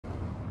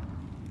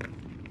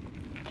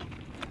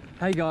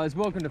Hey guys,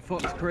 welcome to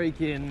Fox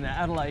Creek in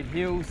Adelaide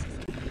Hills.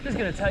 Just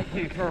going to take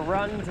you for a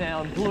run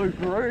down Blue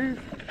Groove.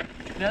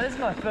 Now this is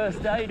my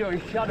first day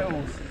doing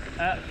shuttles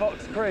at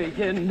Fox Creek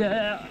and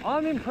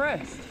I'm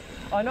impressed.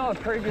 I know I've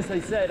previously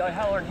said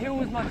O'Halloran Hill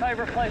was my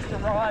favourite place to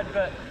ride,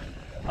 but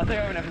I think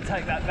I'm going to have to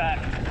take that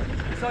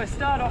back. So I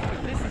start off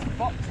with, this is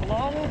Fox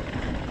Long.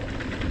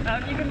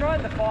 You can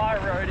ride the fire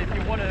road if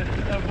you want to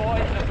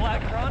avoid the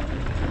black run.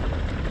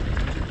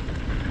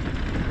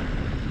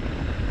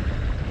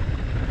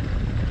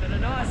 And a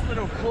nice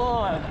little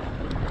climb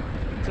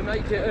to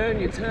make you earn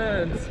your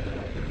turns.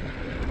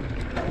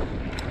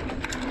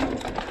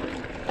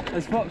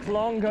 As Fox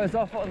Long goes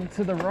off on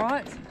to the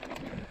right,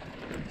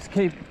 just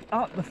keep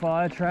up the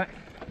fire track.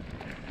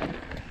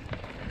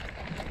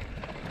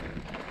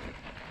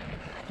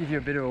 Give you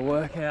a bit of a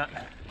workout.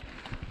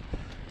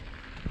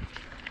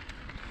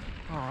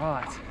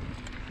 Alright.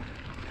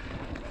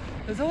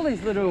 There's all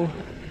these little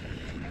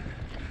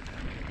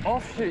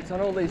offshoots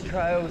on all these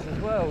trails as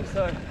well,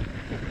 so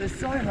there's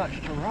so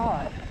much to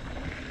ride.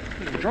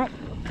 Little drop.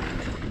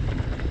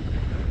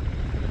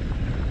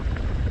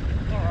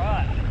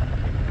 Alright.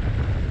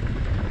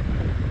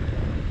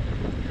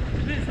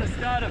 This is the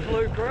start of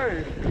Blue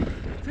Groove.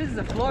 This is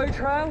a flow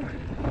trail,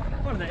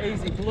 one of the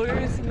easy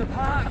blues in the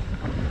park.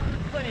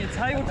 Plenty of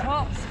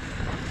tabletops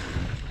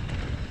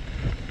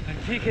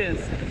and kickers.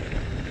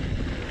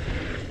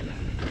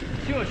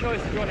 It's your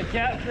choice if you want to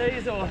gap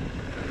these, or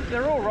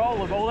they're all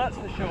rollable, that's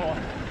for sure.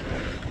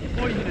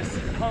 Or you can just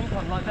pump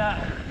on like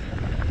that.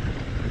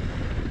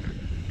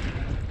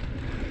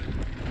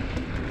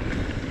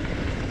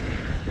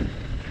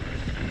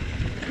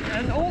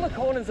 And all the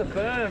corners are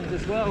bermed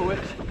as well, which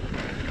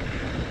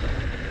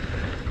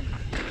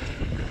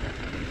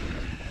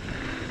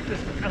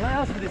just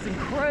allows for this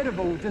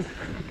incredible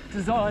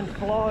design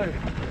flow.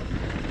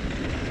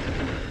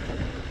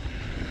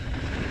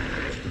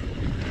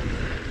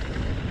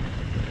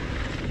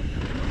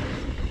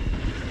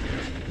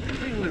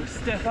 Big little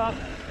step up.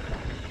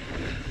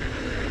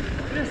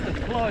 Just the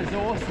flow is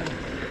awesome.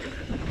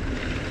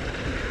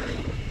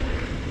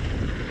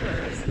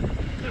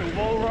 Little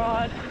wall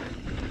ride,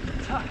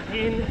 tuck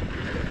in,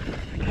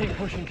 and keep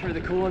pushing through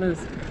the corners.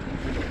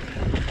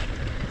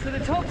 So the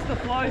top's the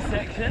flow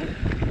section.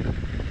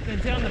 Then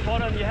down the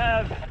bottom you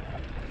have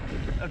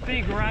a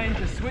big range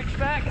of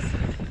switchbacks.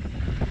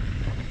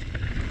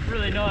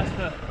 Really nice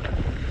for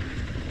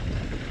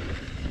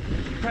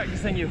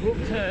practicing your hook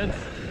turns.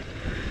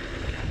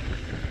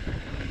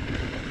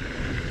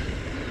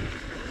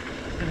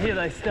 And here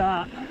they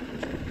start.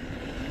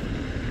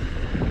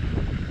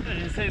 And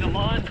you see the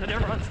lines that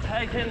everyone's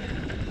taken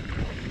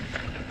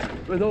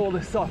with all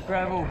the soft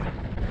gravel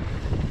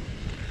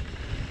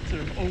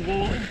sort of all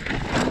walling.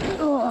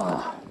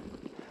 Oh.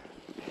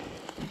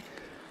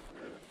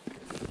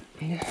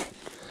 Yeah.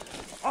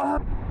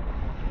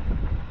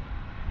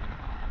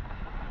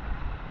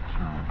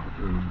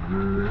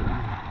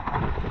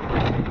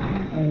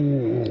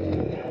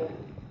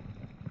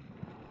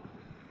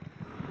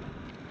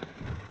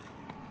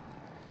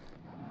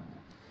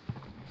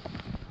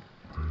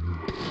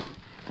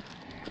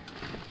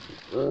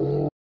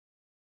 Oh.